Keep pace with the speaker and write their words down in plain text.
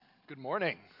Good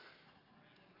morning.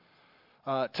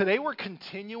 Today we're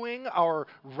continuing our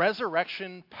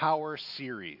Resurrection Power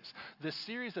series. This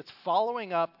series that's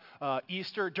following up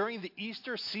Easter during the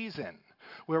Easter season,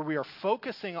 where we are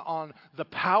focusing on the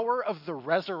power of the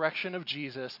resurrection of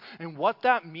Jesus and what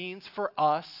that means for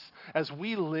us as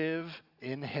we live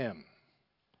in Him.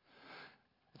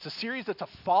 It's a series that's a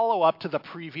follow-up to the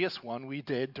previous one we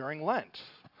did during Lent.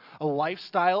 A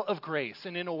lifestyle of grace.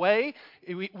 And in a way,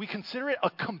 we consider it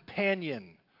a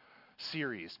companion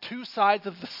series, two sides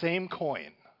of the same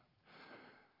coin.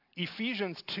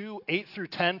 Ephesians 2, 8 through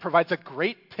 10 provides a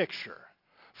great picture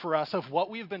for us of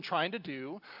what we've been trying to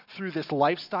do through this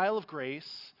lifestyle of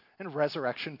grace and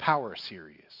resurrection power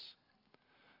series.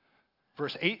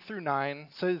 Verse 8 through 9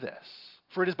 says this,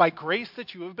 "For it is by grace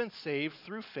that you have been saved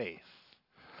through faith.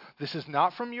 This is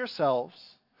not from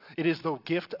yourselves. It is the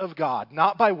gift of God,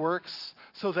 not by works,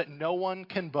 so that no one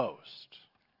can boast."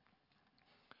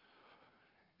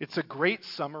 It's a great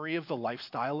summary of the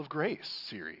Lifestyle of Grace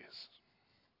series.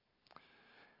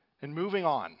 And moving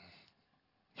on,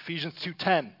 Ephesians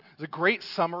 2:10 is a great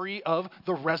summary of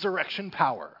the Resurrection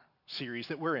Power series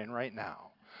that we're in right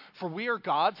now. "For we are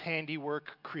God's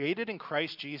handiwork, created in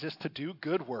Christ Jesus to do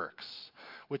good works,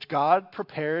 which God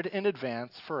prepared in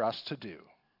advance for us to do."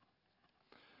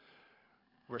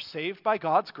 We're saved by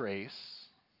God's grace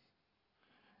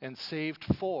and saved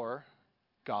for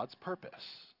God's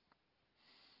purpose.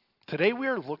 Today we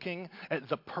are looking at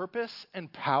the purpose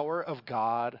and power of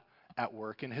God at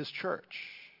work in His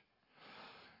church.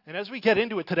 And as we get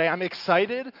into it today, I'm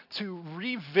excited to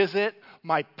revisit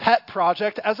my pet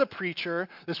project as a preacher.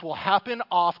 This will happen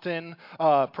often.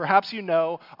 Perhaps you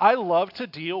know, I love to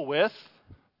deal with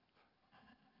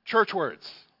church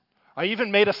words. I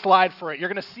even made a slide for it. You're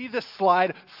going to see this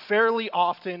slide fairly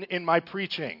often in my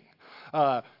preaching.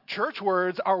 Church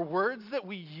words are words that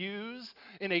we use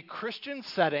in a Christian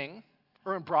setting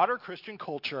or in broader Christian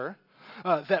culture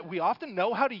that we often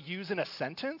know how to use in a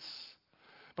sentence.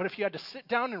 But if you had to sit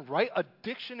down and write a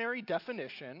dictionary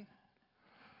definition,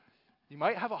 you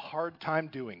might have a hard time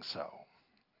doing so.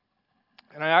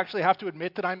 And I actually have to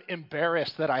admit that I'm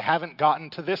embarrassed that I haven't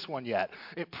gotten to this one yet.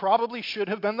 It probably should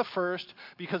have been the first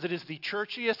because it is the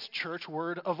churchiest church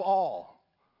word of all.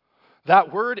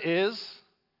 That word is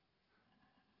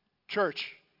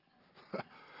church.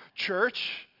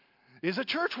 Church is a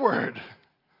church word.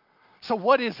 So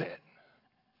what is it?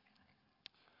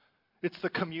 It's the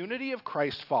community of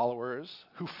Christ followers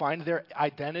who find their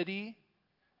identity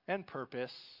and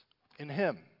purpose in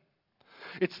Him.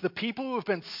 It's the people who have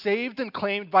been saved and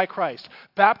claimed by Christ,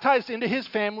 baptized into His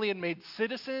family and made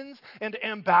citizens and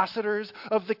ambassadors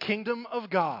of the kingdom of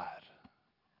God.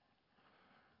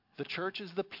 The church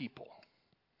is the people.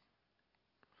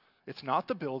 It's not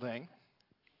the building.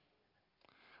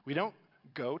 We don't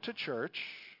go to church.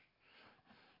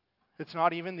 It's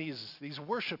not even these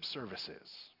worship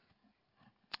services.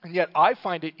 And yet I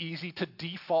find it easy to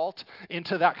default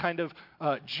into that kind of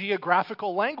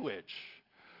geographical language.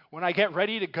 When I get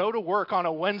ready to go to work on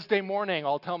a Wednesday morning,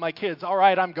 I'll tell my kids, "All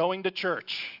right, I'm going to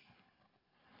church."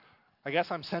 I guess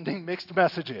I'm sending mixed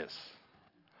messages.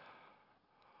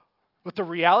 But the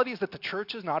reality is that the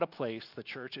church is not a place, the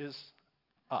church is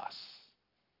us.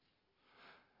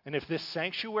 And if this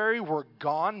sanctuary were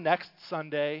gone next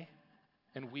Sunday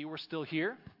and we were still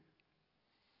here,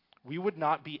 we would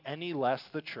not be any less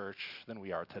the church than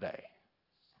we are today.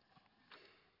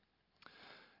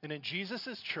 And in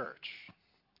Jesus' church,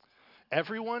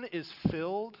 everyone is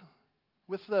filled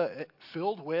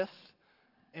with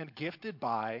and gifted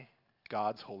by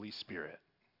God's Holy Spirit.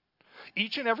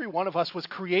 Each and every one of us was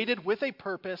created with a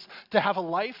purpose to have a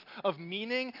life of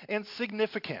meaning and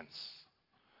significance.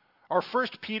 Our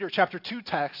 1 Peter chapter 2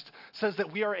 text says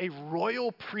that we are a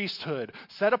royal priesthood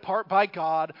set apart by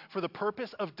God for the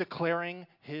purpose of declaring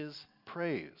His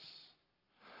praise.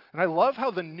 And I love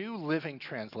how the New Living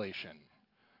Translation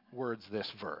words this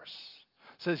verse.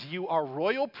 It says, "You are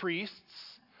royal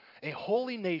priests, a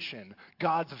holy nation,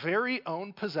 God's very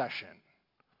own possession.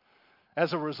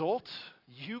 As a result,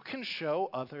 you can show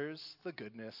others the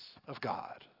goodness of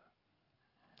God."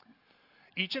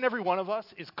 Each and every one of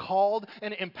us is called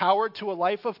and empowered to a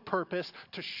life of purpose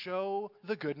to show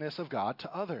the goodness of God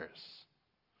to others.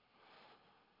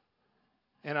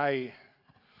 And I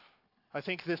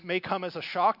think this may come as a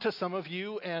shock to some of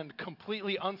you and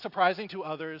completely unsurprising to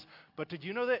others, but did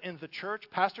you know that in the church,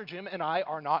 Pastor Jim and I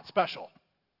are not special?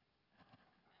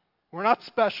 We're not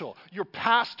special. Your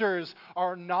pastors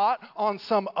are not on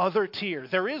some other tier.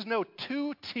 There is no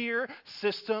two-tier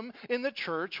system in the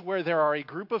church where there are a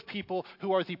group of people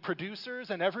who are the producers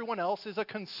and everyone else is a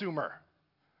consumer.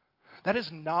 That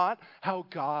is not how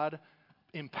God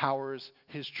empowers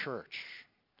his church.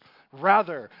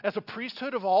 Rather, as a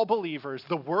priesthood of all believers,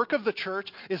 the work of the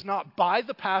church is not by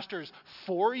the pastors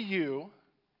for you,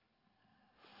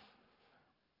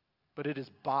 but it is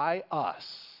by us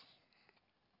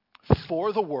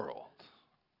for the world.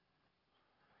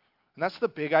 And that's the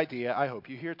big idea I hope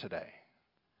you hear today.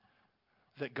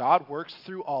 That God works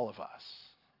through all of us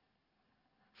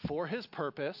for his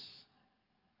purpose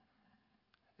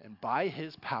and by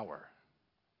his power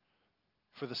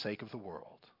for the sake of the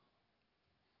world.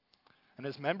 And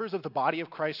as members of the body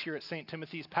of Christ here at St.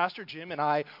 Timothy's, Pastor Jim and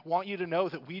I want you to know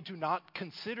that we do not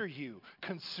consider you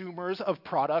consumers of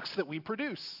products that we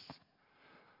produce.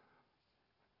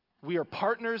 We are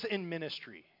partners in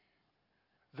ministry,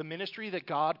 the ministry that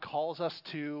God calls us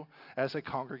to as a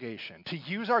congregation, to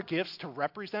use our gifts to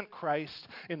represent Christ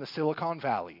in the Silicon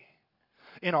Valley,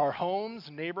 in our homes,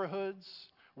 neighborhoods,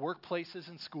 workplaces,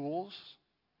 and schools,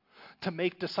 to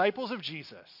make disciples of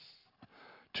Jesus,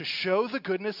 to show the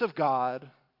goodness of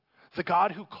God, the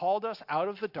God who called us out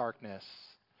of the darkness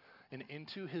and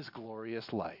into his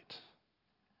glorious light.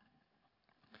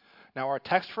 Now, our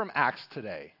text from Acts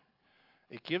today,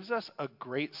 it gives us a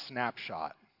great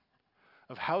snapshot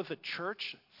of how the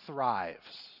church thrives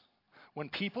when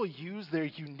people use their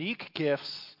unique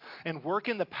gifts and work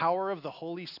in the power of the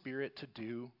Holy Spirit to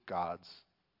do God's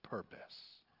purpose.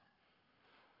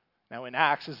 Now in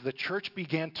Acts, as the church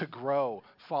began to grow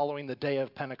following the day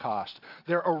of Pentecost,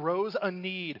 there arose a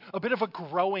need, a bit of a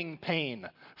growing pain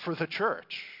for the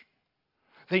church.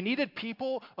 They needed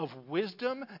people of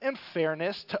wisdom and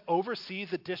fairness to oversee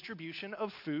the distribution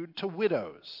of food to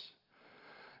widows,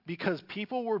 because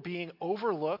people were being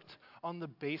overlooked on the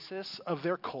basis of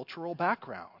their cultural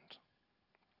background.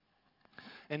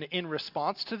 And in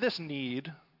response to this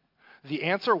need, the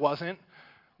answer wasn't,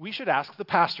 we should ask the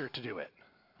pastor to do it.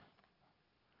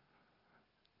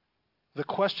 The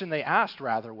question they asked,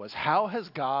 rather, was, how has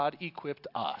God equipped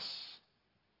us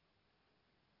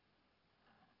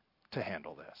to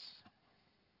handle this?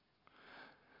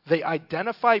 They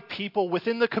identify people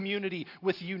within the community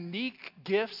with unique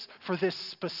gifts for this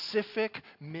specific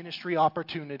ministry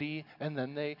opportunity, and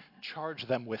then they charge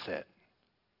them with it.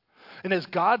 And as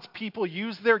God's people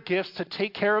use their gifts to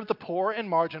take care of the poor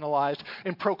and marginalized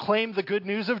and proclaim the good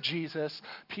news of Jesus,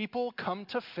 people come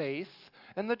to faith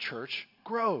and the church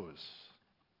grows.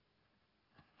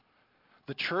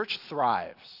 The church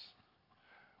thrives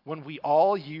when we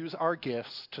all use our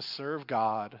gifts to serve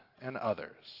God and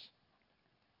others.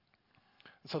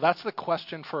 So that's the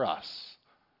question for us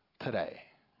today.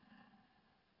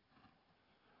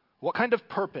 What kind of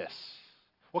purpose,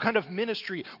 what kind of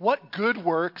ministry, what good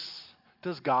works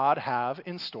does God have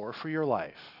in store for your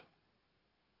life?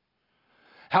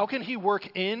 How can he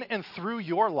work in and through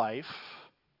your life,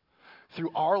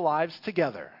 through our lives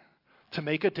together, to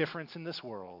make a difference in this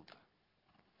world?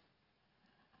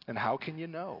 And how can you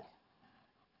know?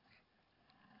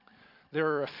 There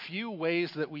are a few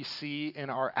ways that we see in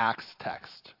our Acts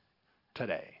text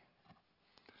today.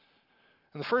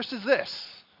 And the first is this.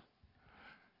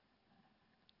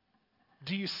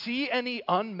 Do you see any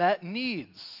unmet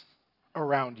needs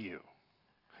around you?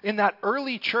 In that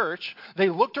early church, they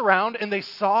looked around and they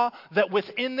saw that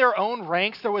within their own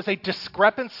ranks there was a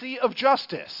discrepancy of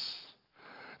justice.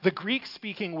 The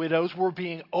Greek-speaking widows were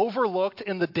being overlooked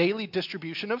in the daily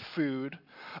distribution of food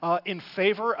in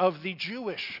favor of the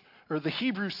Jewish or the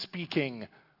Hebrew-speaking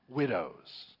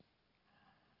widows.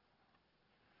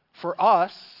 For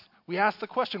us, we ask the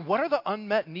question, what are the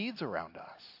unmet needs around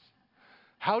us?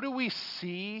 How do we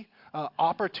see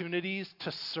opportunities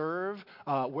to serve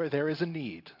where there is a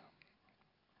need?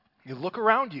 You look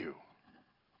around you.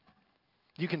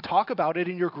 You can talk about it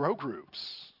in your grow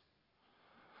groups.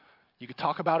 You can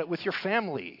talk about it with your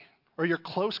family or your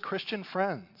close Christian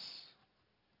friends.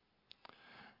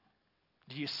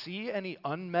 Do you see any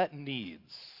unmet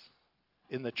needs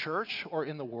in the church or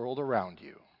in the world around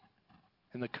you,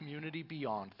 in the community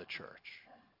beyond the church?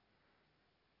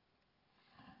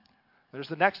 There's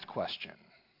the next question.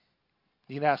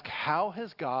 You can ask, how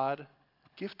has God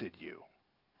gifted you?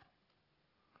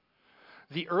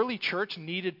 The early church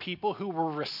needed people who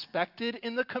were respected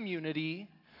in the community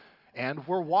and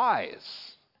were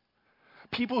wise.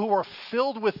 People who are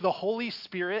filled with the Holy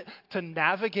Spirit to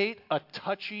navigate a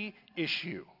touchy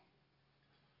issue.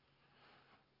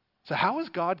 So how has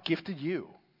God gifted you?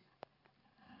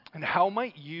 And how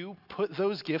might you put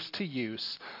those gifts to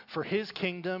use for his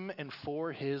kingdom and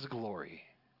for his glory?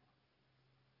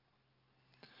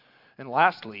 And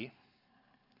lastly,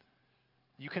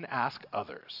 you can ask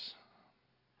others.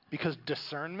 Because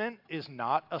discernment is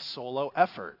not a solo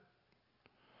effort.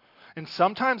 And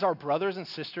sometimes our brothers and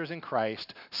sisters in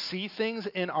Christ see things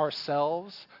in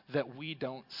ourselves that we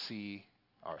don't see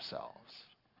ourselves.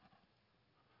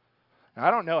 Now,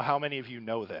 I don't know how many of you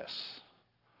know this,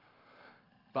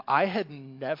 but I had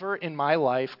never in my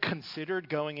life considered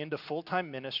going into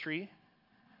full-time ministry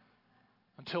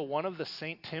until one of the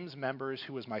St. Tim's members,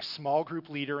 who was my small group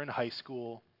leader in high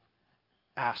school,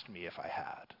 asked me if I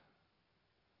had.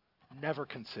 Never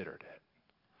considered it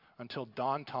until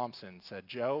Don Thompson said,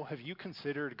 "Joe, have you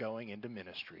considered going into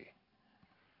ministry?"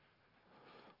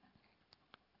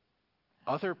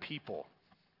 Other people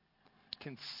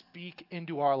can speak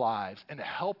into our lives and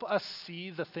help us see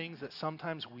the things that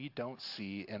sometimes we don't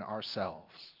see in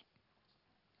ourselves.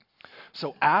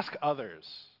 So ask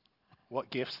others what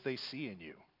gifts they see in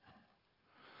you.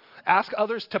 Ask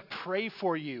others to pray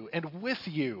for you and with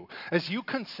you as you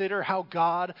consider how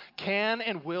God can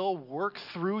and will work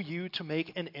through you to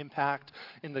make an impact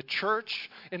in the church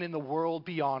and in the world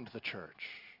beyond the church.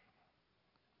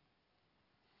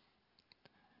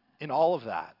 In all of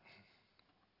that,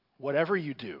 whatever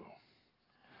you do,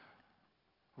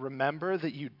 remember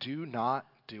that you do not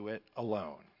do it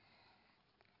alone.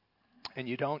 And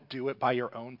you don't do it by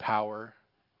your own power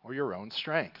or your own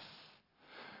strength.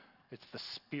 It's the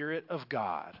Spirit of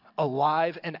God,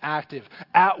 alive and active,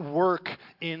 at work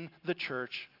in the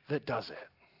church that does it.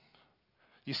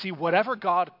 You see, whatever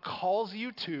God calls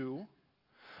you to,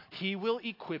 He will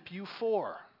equip you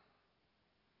for.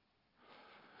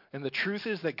 And the truth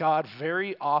is that God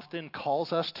very often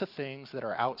calls us to things that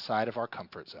are outside of our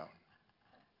comfort zone.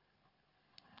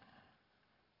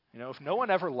 You know, if no one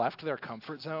ever left their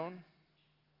comfort zone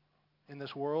in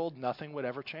this world, nothing would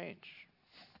ever change.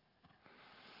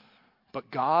 But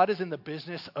God is in the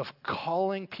business of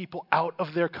calling people out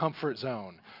of their comfort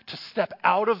zone, to step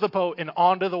out of the boat and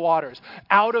onto the waters,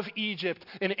 out of Egypt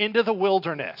and into the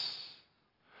wilderness,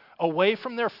 away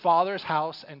from their father's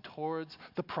house and towards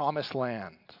the promised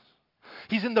land.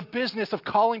 He's in the business of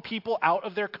calling people out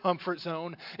of their comfort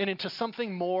zone and into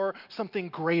something more, something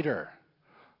greater.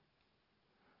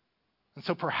 And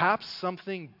so perhaps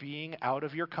something being out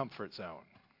of your comfort zone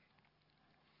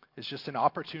is just an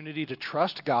opportunity to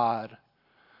trust God,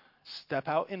 step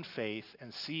out in faith,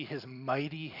 and see His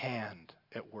mighty hand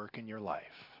at work in your life.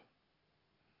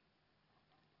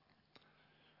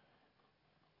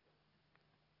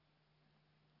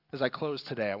 As I close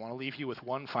today, I want to leave you with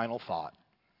one final thought,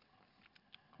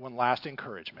 one last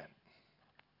encouragement.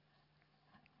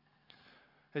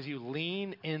 As you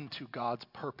lean into God's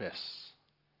purpose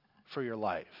for your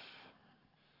life,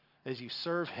 as you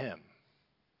serve Him,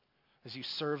 as you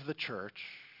serve the church,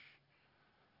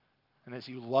 and as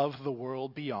you love the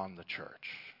world beyond the church,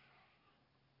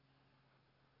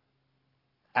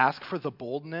 ask for the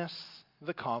boldness,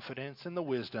 the confidence, and the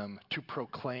wisdom to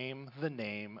proclaim the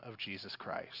name of Jesus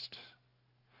Christ.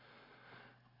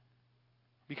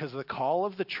 Because the call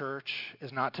of the church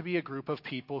is not to be a group of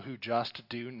people who just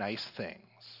do nice things.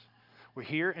 We're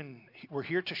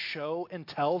here to show and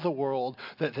tell the world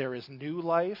that there is new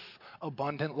life,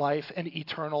 abundant life, and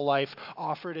eternal life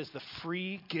offered as the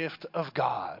free gift of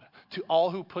God to all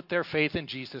who put their faith in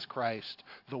Jesus Christ,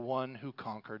 the one who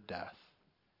conquered death.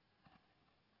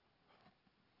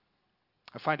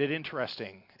 I find it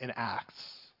interesting in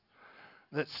Acts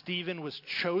that Stephen was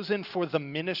chosen for the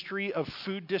ministry of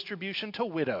food distribution to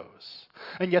widows.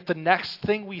 And yet the next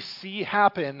thing we see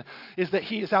happen is that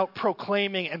he is out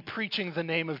proclaiming and preaching the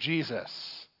name of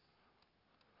Jesus.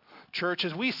 Church,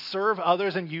 as we serve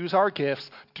others and use our gifts,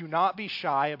 do not be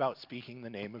shy about speaking the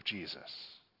name of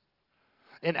Jesus.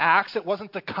 In Acts, it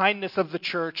wasn't the kindness of the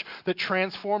church that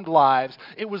transformed lives.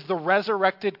 It was the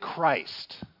resurrected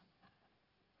Christ.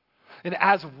 And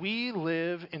as we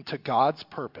live into God's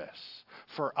purpose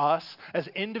for us as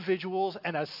individuals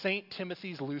and as St.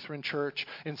 Timothy's Lutheran Church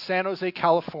in San Jose,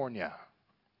 California,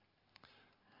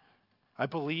 I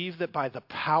believe that by the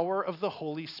power of the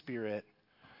Holy Spirit,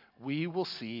 we will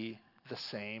see the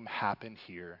same happen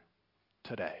here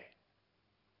today.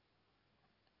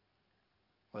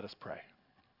 Let us pray.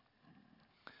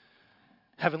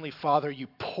 Heavenly Father, you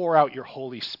pour out your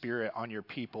Holy Spirit on your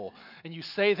people, and you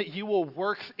say that you will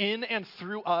work in and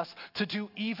through us to do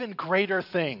even greater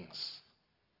things.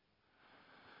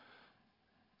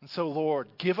 And so, Lord,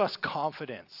 give us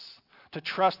confidence to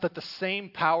trust that the same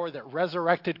power that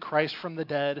resurrected Christ from the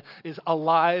dead is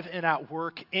alive and at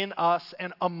work in us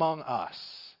and among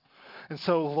us. And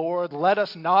so, Lord, let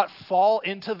us not fall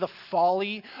into the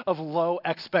folly of low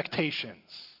expectations.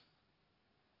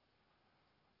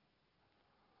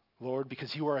 Lord,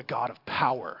 because you are a God of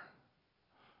power,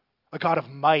 a God of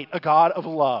might, a God of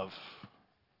love.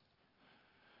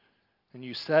 And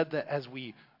you said that as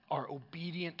we are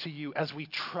obedient to you, as we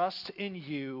trust in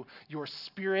you, your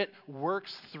Spirit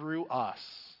works through us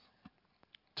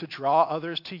to draw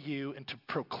others to you and to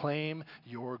proclaim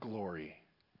your glory.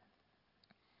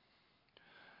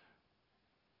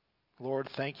 Lord,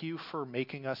 thank you for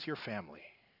making us your family,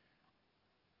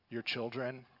 your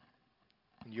children,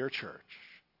 and your church.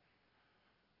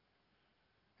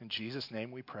 In Jesus'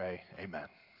 name we pray, amen.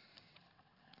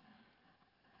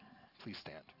 Please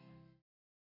stand.